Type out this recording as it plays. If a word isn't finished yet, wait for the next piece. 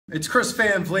It's Chris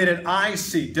Van Vliet at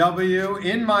ICW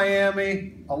in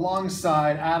Miami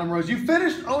alongside Adam Rose. You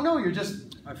finished? Oh no, you're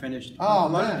just... I finished. Oh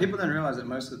man. People don't realize that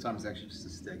most of the time it's actually just a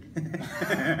stick.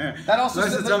 That also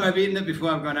most of the time I've eaten it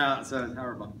before I've gone out, so it's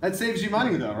horrible. That saves you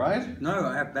money though, right? No,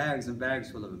 I have bags and bags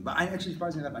full of them. But I actually,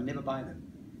 surprisingly enough, I never buy them.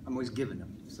 I'm always given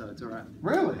them, so it's all right.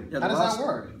 Really? Yeah, how does that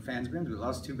work? Fans Grims, the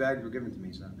last 2 bags were given to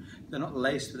me, so they're not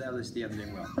laced with LSD. I'm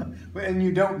doing well. And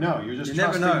you don't know. You're just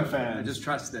trusting the fans. I just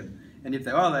trust them. And if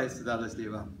they are laced with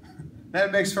LSD, well.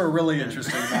 That makes for a really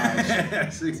interesting match.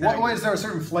 Yes, exactly. What is there a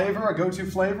certain flavor, a go-to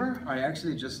flavor? I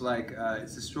actually just like,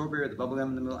 it's the strawberry with the bubblegum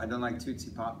in the middle. I don't like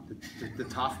Tootsie Pop, the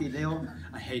toffee deal.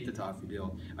 I hate the toffee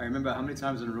deal. I remember how many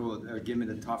times in a row they would give me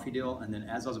the toffee deal, and then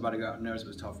as I was about to go out and notice it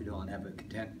was toffee deal and have a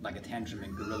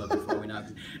tantruming gorilla before we know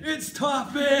it's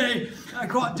toffee! I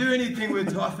can't do anything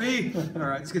with toffee!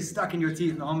 Alright, it's get stuck in your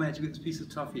teeth, and the whole match you get this piece of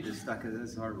toffee just stuck in it.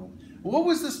 It's horrible. What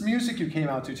was this music you came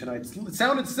out to tonight? It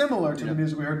sounded similar to the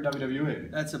music we heard in WWE.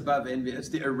 That's above envy. It's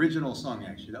the original song,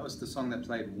 actually. That was the song that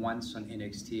played once on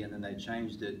NXT, and then they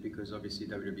changed it because obviously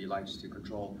WWE likes to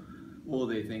control all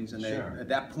their things. And at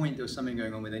that point, there was something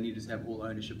going on where they needed to have all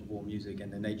ownership of all music,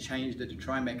 and then they changed it to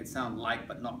try and make it sound like,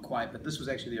 but not quite. But this was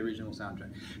actually the original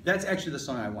soundtrack. That's actually the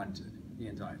song I wanted, the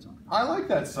entire time. I like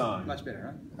that song. Much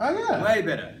better, right? Oh, yeah. Way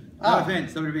better. No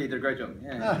offense, WWE did a great job.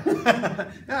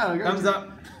 Yeah. Yeah, thumbs up.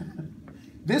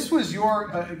 This was your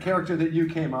character that you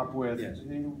came up with. Yes.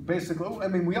 Basically, I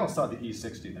mean, we all saw the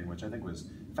E60 thing, which I think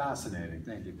was fascinating.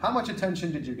 Thank you. How much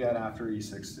attention did you get after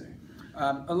E60?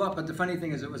 A lot, but the funny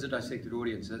thing is it was a dissected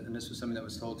audience, and this was something that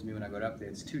was told to me when I got up there.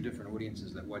 It's 2 different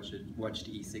audiences that watched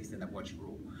E60 and that watched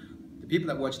Raw. The people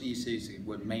that watched E60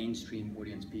 were mainstream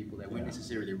audience people. They weren't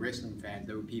necessarily wrestling fans.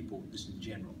 They were people just in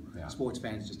general, sports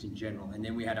fans just in general. And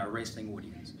then we had our wrestling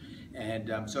audience.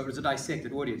 And so it was a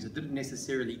dissected audience. It didn't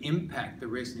necessarily impact the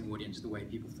wrestling audience the way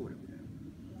people thought it would.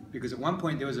 Because at one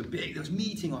point there was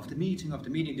meeting after meeting after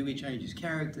meeting. Do we change his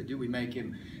character? Do we make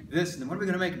him this? And then what are we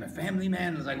going to make him? A family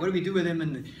man? It was like, what do we do with him?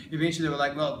 And eventually they were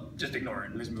like, well, just ignore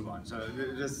it and let's move on. So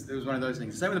it was one of those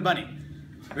things. Same with the bunny.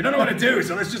 We don't know what to do,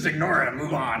 so let's just ignore it and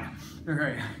move on.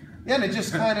 Okay. Yeah, and it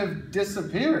just kind of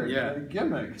disappeared. Yeah.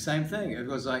 Gimmick. Same thing. It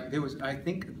was like, I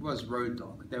think it was Road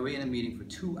Dogg. They were in a meeting for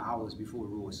 2 hours before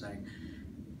Raw saying,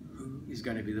 who is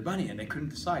going to be the bunny? And they couldn't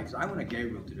decide, because I wanted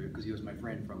Gabriel to do it, because he was my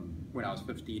friend from when I was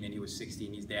 15 and he was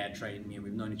 16. His dad trained me and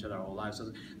we've known each other our whole lives.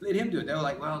 So let him do it. They were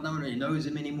like, well, no one really knows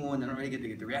him anymore and they don't really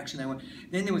get the reaction they want.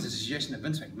 Then there was a suggestion that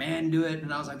Vince McMahon do it,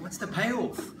 and I was like, what's the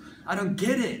payoff? I don't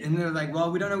get it. And they're like,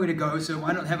 well, we don't know where to go, so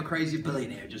why not have a crazy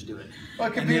billionaire just do it? Well,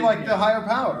 it could be like the higher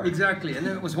power. Exactly. And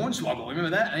then it was Hornswoggle.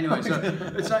 Remember that? Anyway, so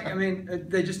it's like, I mean,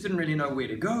 they just didn't really know where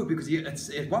to go, because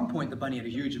at one point the bunny had a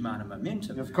huge amount of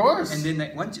momentum. Of course. And then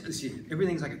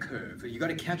everything's like a curve. You got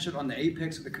to catch it on the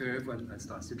apex of the curve when it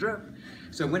starts to drip.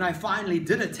 So when I finally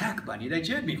did attack Bunny, they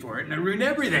cheered me for it and it ruined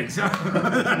everything. So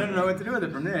I don't know what to do with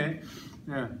it from there.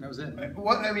 Yeah, that was it.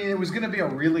 Well, I mean, it was going to be a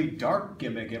really dark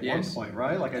gimmick at one point,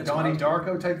 right? Like a Donnie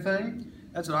Darko type thing?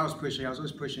 That's what I was pushing. I was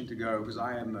always pushing to go, because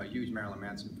I am a huge Marilyn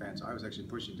Manson fan, so I was actually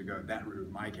pushing to go that route.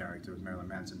 My character was Marilyn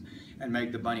Manson, and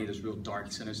make the bunny this real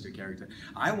dark, sinister character.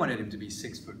 I wanted him to be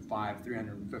 6'5",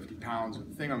 350 pounds with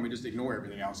the thing on. We just ignore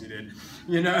everything else he did,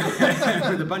 you know,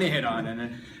 with the bunny head on, and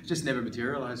it just never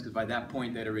materialized, because by that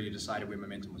point they'd already decided where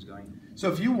momentum was going.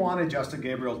 So if you wanted Justin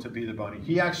Gabriel to be the bunny,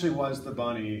 he actually was the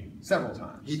bunny several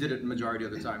times. He did it the majority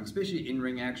of the time, especially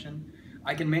in-ring action.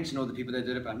 I can mention all the people that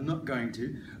did it, but I'm not going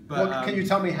to. But well, can you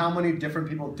tell me how many different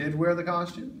people did wear the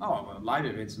costume? Oh, well, live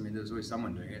events, I mean, there's always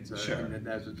someone doing it. So sure. I mean,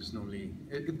 that's just normally,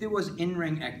 if there was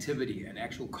in-ring activity and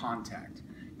actual contact,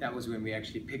 that was when we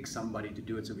actually picked somebody to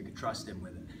do it so we could trust them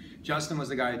with it. Justin was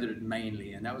the guy who did it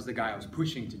mainly, and that was the guy I was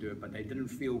pushing to do it, but they didn't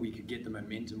feel we could get the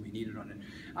momentum we needed on it.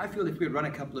 I feel if we had run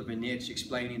a couple of vignettes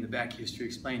explaining the back history,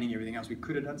 explaining everything else, we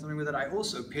could have done something with it. I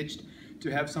also pitched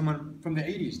to have someone from the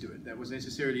 80s do it that was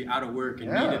necessarily out of work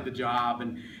and needed the job,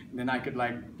 and then I could,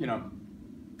 like, you know,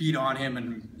 beat on him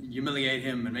and humiliate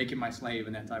him and make him my slave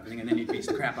and that type of thing, and then he'd beat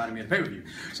the crap out of me at the pay-per-view.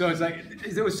 So it's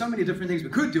like, there was so many different things we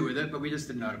could do with it, but we just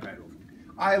didn't know how to play it off.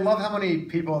 I love how many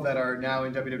people that are now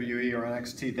in WWE or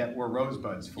NXT that were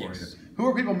Rosebuds for you. Who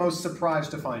are people most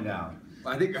surprised to find out?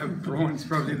 I think Braun's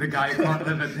probably the guy who can't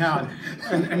live it down.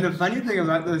 And the funny thing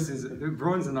about this is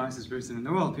Braun's the nicest person in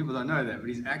the world. People don't know that, but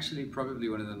he's actually probably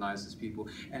one of the nicest people.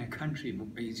 And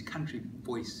he's country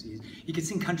voice. He can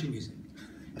sing country music.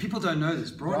 People don't know this.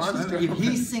 Braun Strowman, if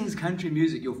he sings country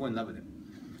music, you'll fall in love with him.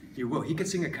 You will. He could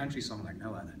sing a country song like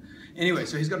no other. Anyway,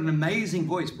 so he's got an amazing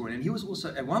voice, Braun, and he was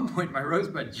also at one point my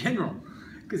Rosebud general,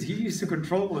 because he used to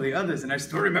control all the others. And I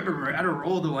still remember we were at a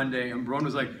Raw the one day, and Braun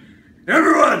was like,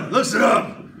 "Everyone, listen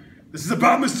up! This is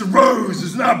about Mr. Rose.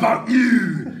 It's not about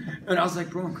you. And I was like,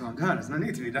 Braun, calm down. There's no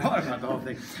need to be about the whole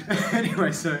thing.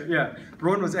 Anyway, so yeah,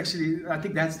 Braun was actually, I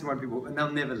think that's the one people, and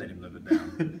they'll never let him live it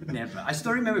down. Never. I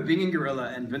still remember being in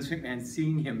Gorilla and Vince McMahon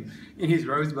seeing him in his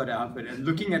Rosebud outfit and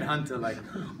looking at Hunter like,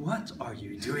 what are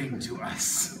you doing to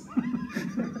us?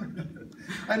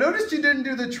 I noticed you didn't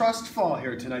do the trust fall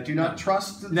here tonight. Do you not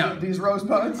trust these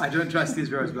Rosebuds? I don't trust these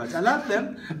Rosebuds. I love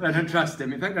them, but I don't trust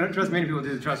them. In fact, I don't trust many people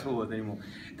do the trust fall with anymore.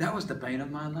 That was the bane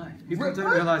of my life. People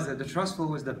don't realize that the trust fall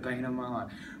was the bane of my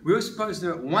life. We were supposed to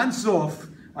do it once off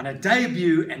on a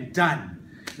debut and done.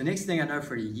 The next thing I know,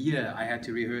 for a year, I had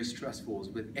to rehearse trust falls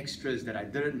with extras that I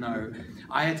didn't know.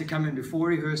 I had to come in before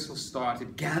rehearsal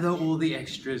started, gather all the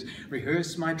extras,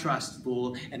 rehearse my trust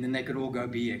fall, and then they could all go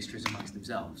be extras amongst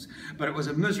themselves. But it was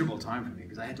a miserable time for me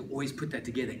because I had to always put that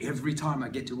together. Every time I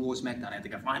get to Raw SmackDown, I had to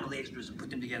go find all the extras and put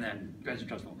them together and go to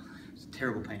trust fall. It's a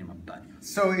terrible pain in my butt.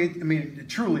 So, it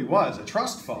truly was a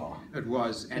trust fall. It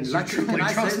was. And luckily, can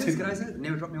I say this? Can I say it?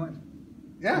 Never dropped me once.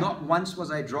 Yeah. Not once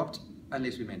was I dropped,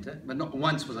 unless we meant it, but not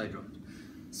once was I dropped.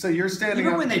 So you're standing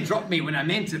Even when they dropped me, when I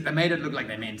meant it, they made it look like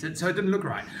they meant it, so it didn't look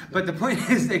right. But the point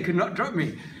is, they could not drop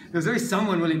me. There was always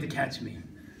someone willing to catch me.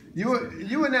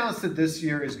 You announced that this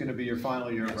year is going to be your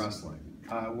final year of wrestling.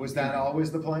 Was that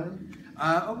always the plan?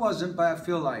 It wasn't, but I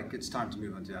feel like it's time to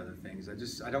move on to other things.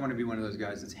 I don't want to be one of those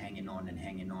guys that's hanging on and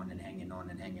hanging on and hanging on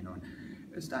and hanging on.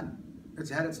 It's done. It's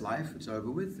had its life, it's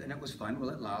over with, and it was fun while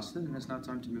it lasted, and it's now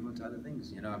time to move on to other things.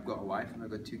 You know, I've got a wife, and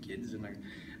I've got 2 kids, and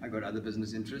I got other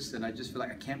business interests, and I just feel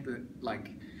like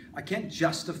I can't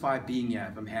justify being here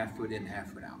if I'm half foot in,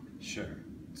 half foot out. Sure.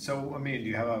 So, do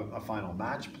you have a final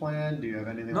match plan? Do you have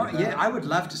anything Not like that? yet. I would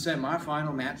love to say my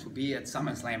final match will be at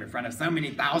SummerSlam in front of so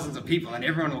many thousands of people, and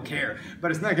everyone will care,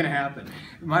 but it's not going to happen.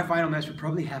 My final match will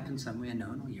probably happen somewhere, no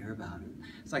one will hear about it.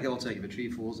 It's like the old saying, if a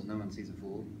tree falls and no one sees it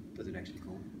fall, does it actually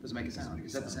fall? Does it make a sound?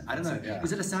 Is that the sound? I don't know. Yeah.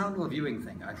 Is it a sound or a viewing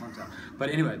thing? I can't tell. But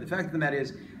anyway, the fact of the matter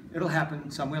is, it'll happen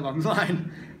somewhere along the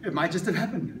line. It might just have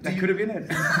happened. That could have been it.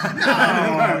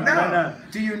 No.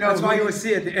 Do you know? That's why you always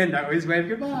see at the end, I always wave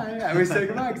goodbye. I always say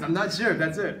goodbye because I'm not sure if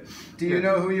that's it. Do you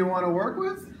know who you want to work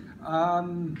with?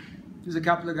 There's a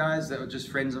couple of guys that are just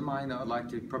friends of mine that I'd like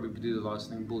to probably do the last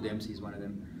thing. Bull Dempsey's one of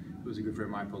them. He was a good friend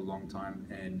of mine for a long time.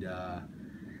 And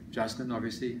Justin,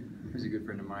 obviously, who's a good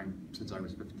friend of mine since I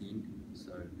was 15.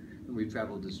 So we've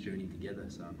traveled this journey together.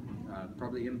 So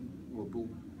probably him or Bull.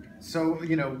 So,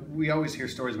 we always hear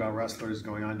stories about wrestlers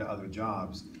going on to other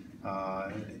jobs.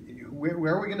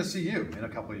 Where are we going to see you in a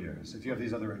couple of years if you have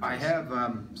these other interests? I have,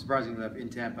 surprisingly enough, in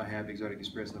Tampa, I have Exotic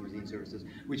Express Limousine Services,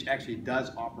 which actually does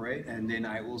operate. And then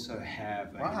I also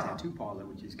have a tattoo parlor,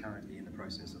 which is currently in the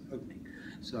process of opening.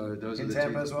 So those are the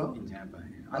Tampa 2 as well? In Tampa.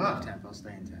 I love Tampa. I'll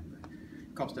stay in Tampa.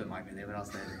 Cops don't like me there, but I'll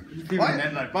stay there. People in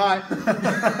that like, bye.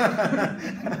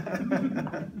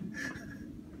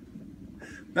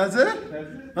 That's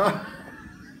it? That's it.